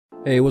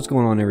Hey, what's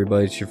going on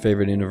everybody? It's your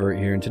favorite introvert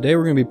here, and today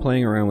we're going to be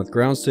playing around with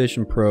Ground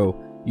Station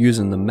Pro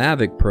using the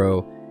Mavic Pro,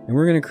 and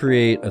we're going to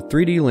create a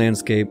 3D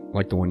landscape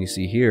like the one you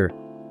see here.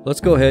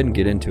 Let's go ahead and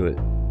get into it.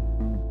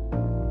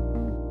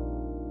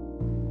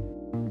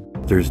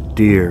 There's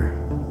deer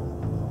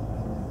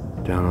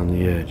down on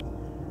the edge.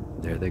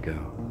 There they go.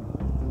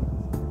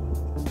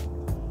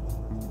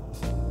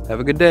 Have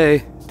a good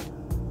day.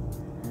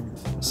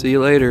 See you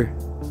later.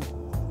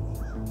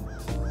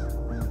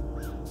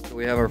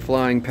 We have our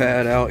flying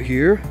pad out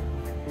here.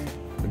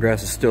 The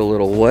grass is still a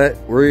little wet.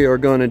 We are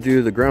going to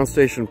do the Ground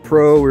Station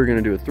Pro. We're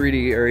going to do a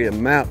 3D area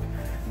map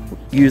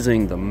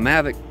using the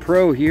Mavic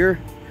Pro here.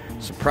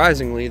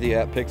 Surprisingly, the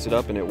app picks it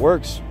up and it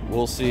works.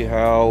 We'll see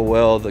how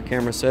well the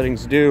camera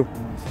settings do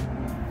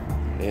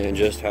and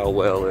just how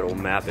well it'll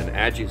map in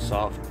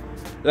Agisoft.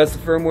 That's the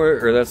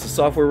firmware, or that's the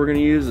software we're going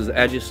to use, is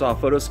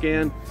Agisoft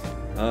Photoscan.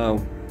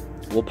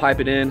 We'll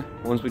pipe it in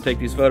once we take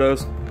these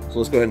photos. So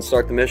let's go ahead and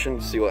start the mission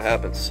to see what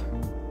happens.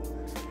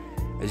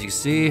 As you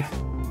see,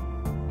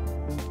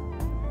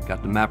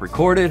 got the map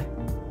recorded,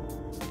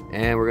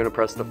 and we're gonna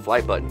press the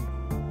flight button.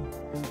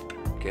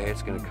 Okay,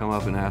 it's gonna come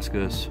up and ask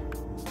us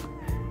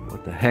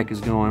what the heck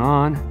is going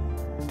on.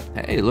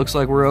 Hey, it looks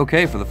like we're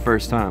okay for the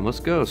first time.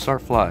 Let's go,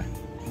 start fly.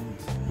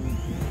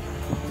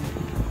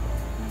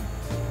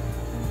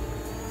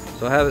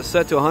 So I have it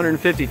set to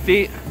 150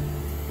 feet.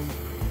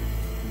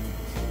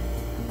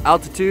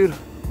 Altitude,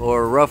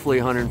 or roughly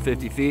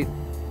 150 feet.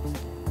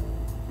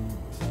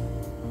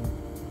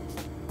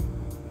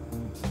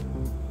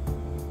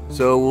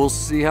 So we'll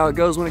see how it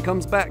goes when it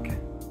comes back.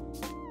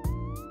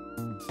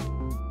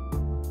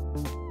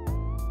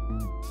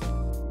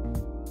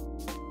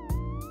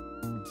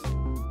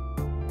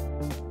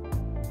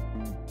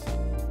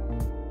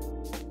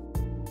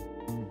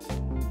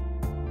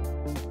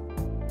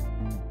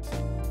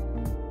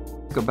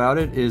 About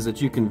it is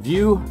that you can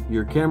view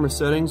your camera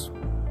settings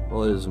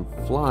while it is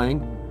flying.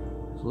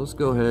 So let's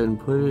go ahead and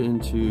put it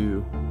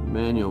into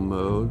manual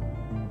mode.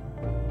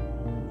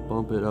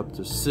 Bump it up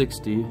to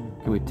 60.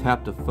 Can we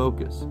tap to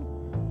focus?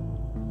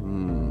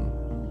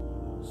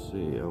 Let's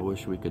see, I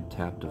wish we could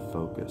tap to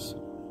focus.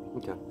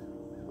 Okay,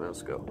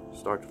 let's go.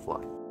 Start to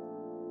fly.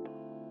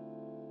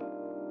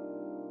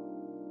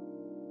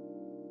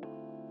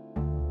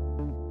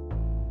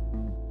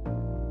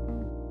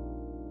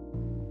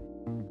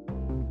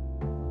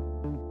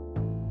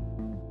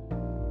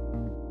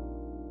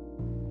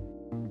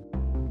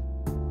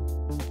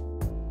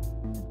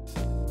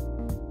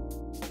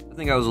 I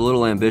think I was a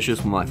little ambitious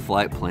with my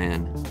flight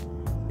plan.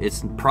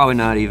 It's probably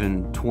not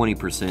even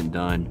 20%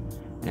 done,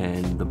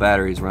 and the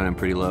battery's running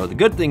pretty low. The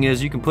good thing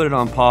is you can put it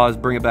on pause,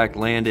 bring it back,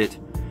 land it,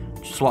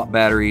 swap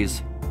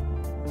batteries,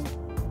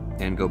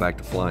 and go back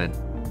to flying.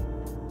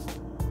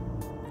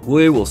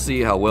 We will see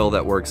how well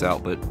that works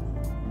out, but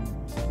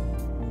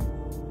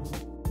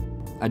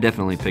I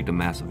definitely picked a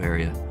massive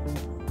area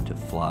to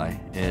fly.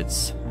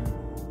 It's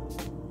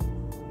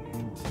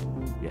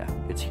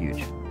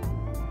huge.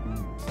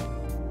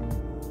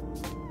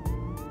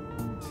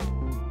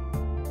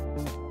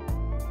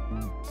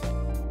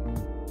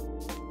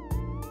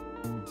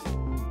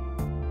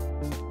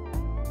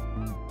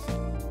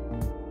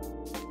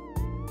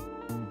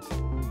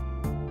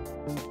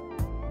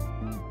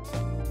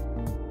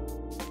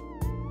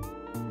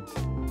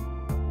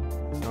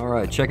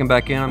 Alright, checking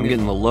back in. I'm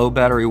getting the low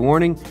battery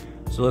warning.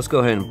 So let's go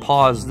ahead and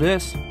pause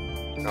this.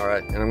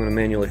 Alright, and I'm going to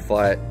manually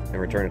fly it and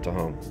return it to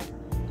home.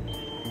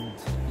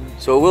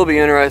 So it will be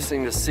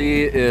interesting to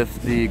see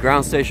if the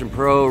Ground Station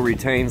Pro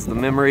retains the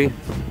memory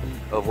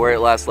of where it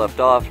last left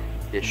off.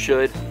 It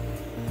should.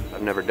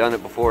 I've never done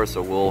it before,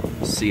 so we'll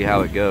see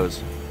how it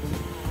goes.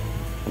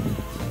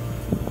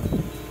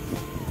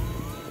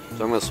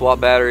 So I'm going to swap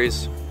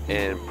batteries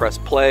and press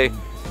play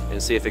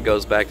and see if it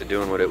goes back to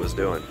doing what it was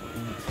doing.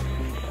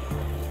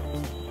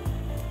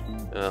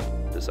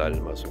 Decided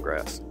to mow some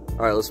grass.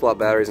 Alright, let's swap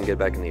batteries and get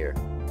back in the air.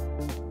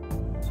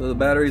 So the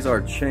batteries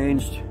are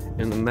changed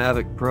in the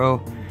Mavic Pro.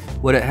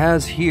 What it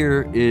has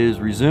here is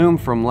resume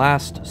from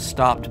last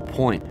stopped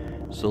point.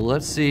 So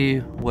let's see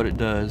what it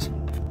does.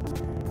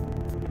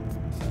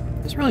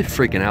 It's really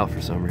freaking out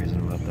for some reason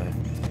about that.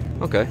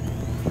 Okay.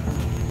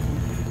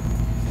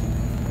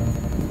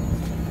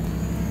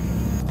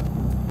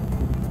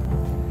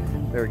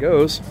 There it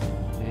goes.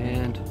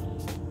 And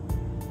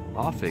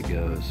off it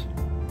goes.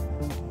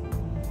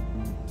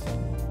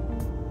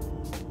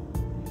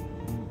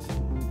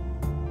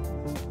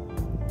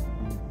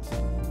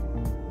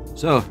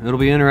 So it'll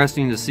be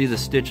interesting to see the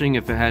stitching,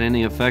 if it had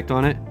any effect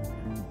on it,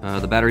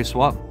 the battery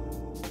swap.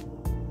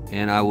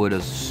 And I would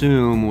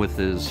assume, with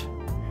as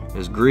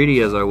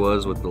greedy as I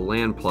was with the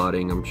land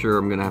plotting, I'm sure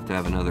I'm gonna have to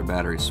have another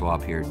battery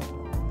swap here.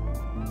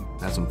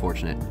 That's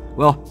unfortunate.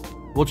 Well,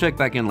 we'll check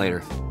back in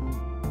later.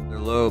 Their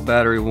low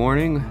battery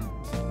warning.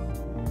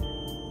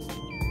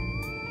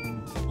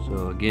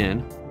 So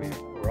again,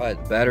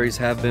 alright, the batteries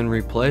have been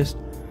replaced.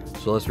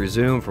 So let's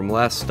resume from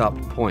last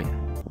stopped point.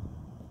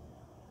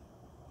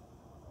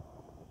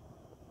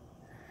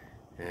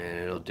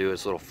 And it'll do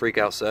its little freak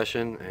out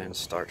session and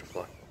start to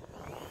fly.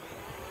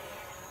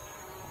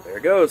 There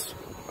it goes.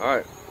 All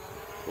right,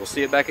 we'll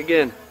see it back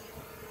again.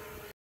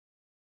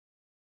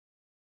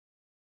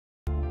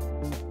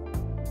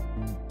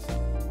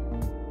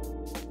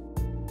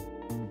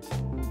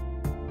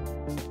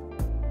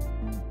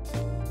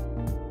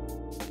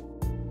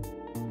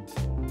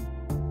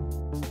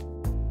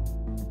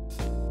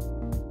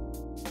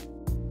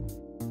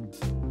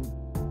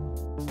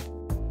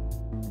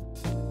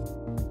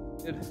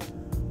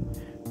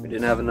 We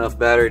didn't have enough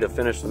battery to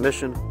finish the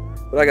mission,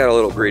 but I got a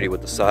little greedy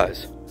with the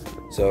size.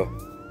 So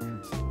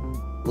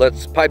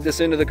let's pipe this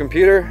into the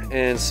computer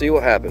and see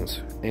what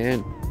happens.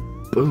 And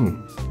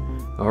boom.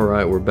 All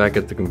right, we're back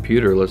at the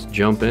computer. Let's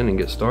jump in and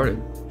get started.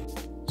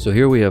 So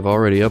here we have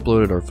already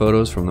uploaded our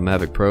photos from the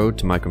Mavic Pro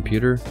to my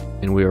computer,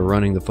 and we are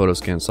running the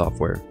Photoscan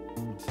software.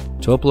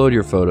 To upload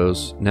your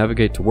photos,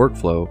 navigate to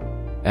Workflow,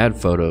 Add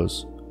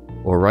Photos,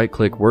 or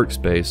right-click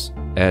Workspace,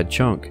 Add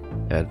Chunk,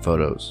 Add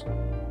Photos.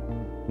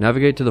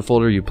 Navigate to the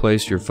folder you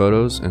placed your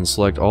photos and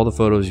select all the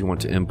photos you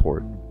want to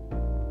import.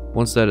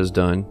 Once that is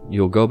done,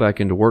 you'll go back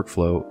into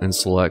Workflow and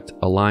select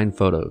Align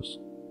Photos.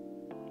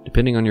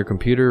 Depending on your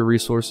computer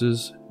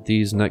resources,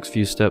 these next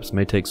few steps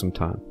may take some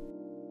time.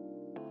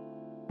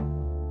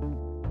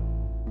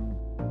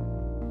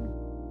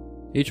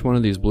 Each one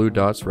of these blue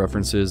dots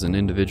references an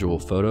individual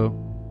photo.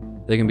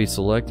 They can be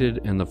selected,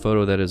 and the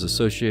photo that is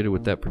associated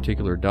with that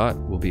particular dot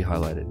will be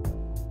highlighted.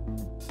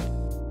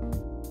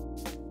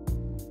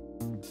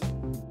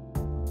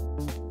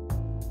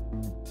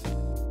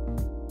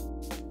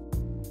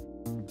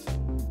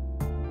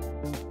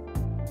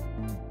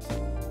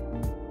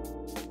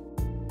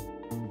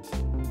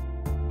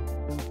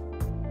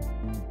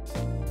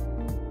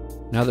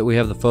 Now that we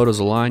have the photos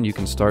aligned, you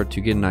can start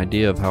to get an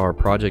idea of how our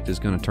project is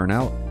going to turn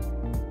out.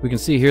 We can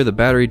see here the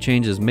battery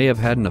changes may have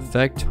had an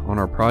effect on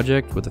our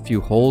project with a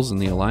few holes in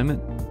the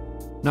alignment.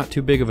 Not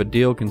too big of a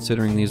deal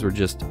considering these were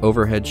just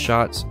overhead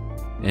shots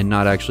and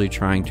not actually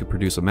trying to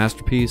produce a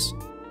masterpiece.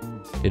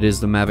 It is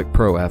the Mavic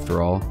Pro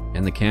after all,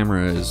 and the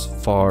camera is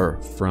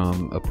far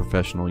from a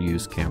professional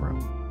use camera.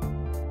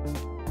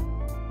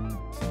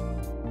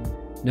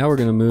 Now we're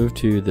going to move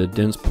to the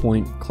dense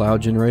point cloud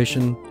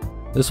generation.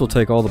 This will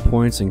take all the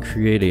points and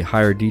create a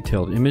higher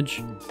detailed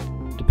image.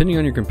 Depending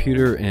on your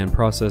computer and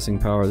processing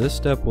power, this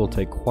step will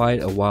take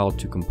quite a while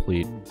to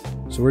complete.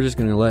 So we're just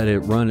going to let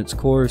it run its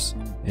course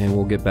and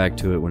we'll get back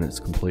to it when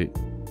it's complete.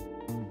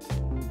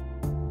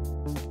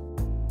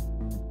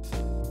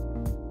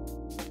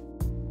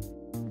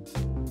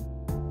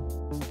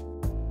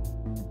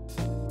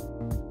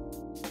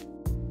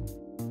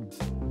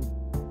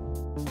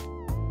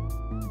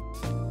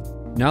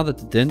 Now that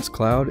the dense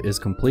cloud is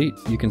complete,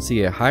 you can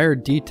see a higher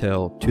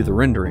detail to the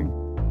rendering.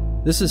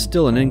 This is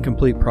still an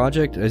incomplete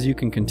project, as you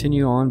can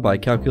continue on by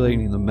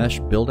calculating the mesh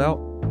build-out,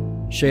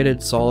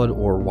 shaded, solid,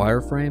 or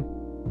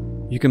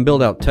wireframe. You can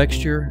build out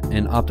texture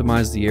and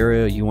optimize the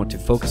area you want to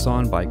focus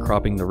on by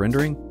cropping the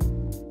rendering.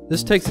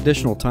 This takes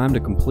additional time to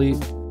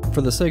complete.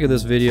 For the sake of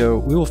this video,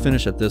 we will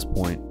finish at this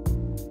point.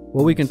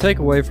 What we can take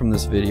away from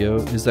this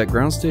video is that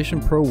Ground Station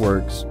Pro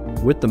works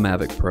with the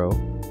Mavic Pro.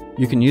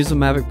 You can use the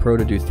Mavic Pro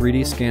to do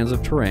 3D scans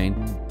of terrain,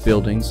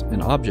 buildings,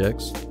 and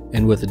objects,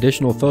 and with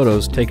additional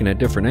photos taken at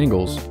different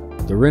angles,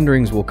 the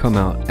renderings will come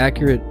out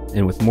accurate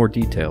and with more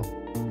detail.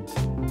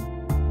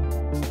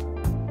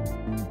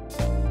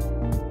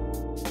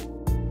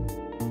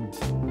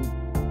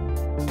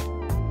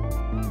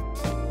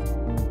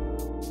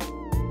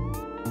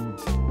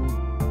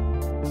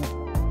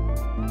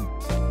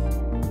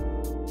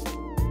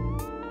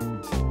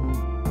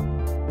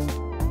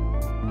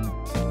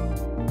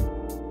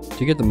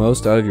 To get the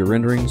most out of your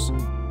renderings,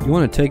 you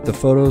want to take the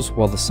photos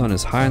while the sun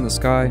is high in the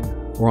sky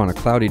or on a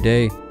cloudy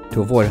day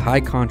to avoid high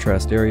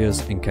contrast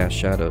areas and cast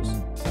shadows.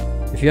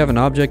 If you have an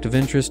object of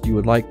interest you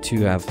would like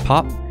to have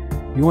pop,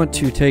 you want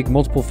to take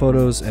multiple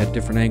photos at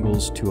different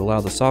angles to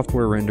allow the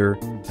software render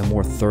a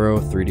more thorough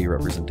 3D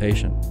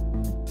representation.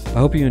 I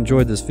hope you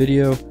enjoyed this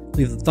video.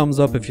 Leave the thumbs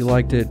up if you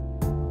liked it.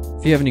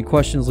 If you have any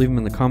questions, leave them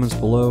in the comments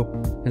below,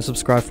 and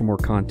subscribe for more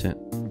content.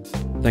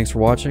 Thanks for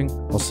watching.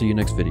 I'll see you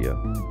next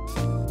video.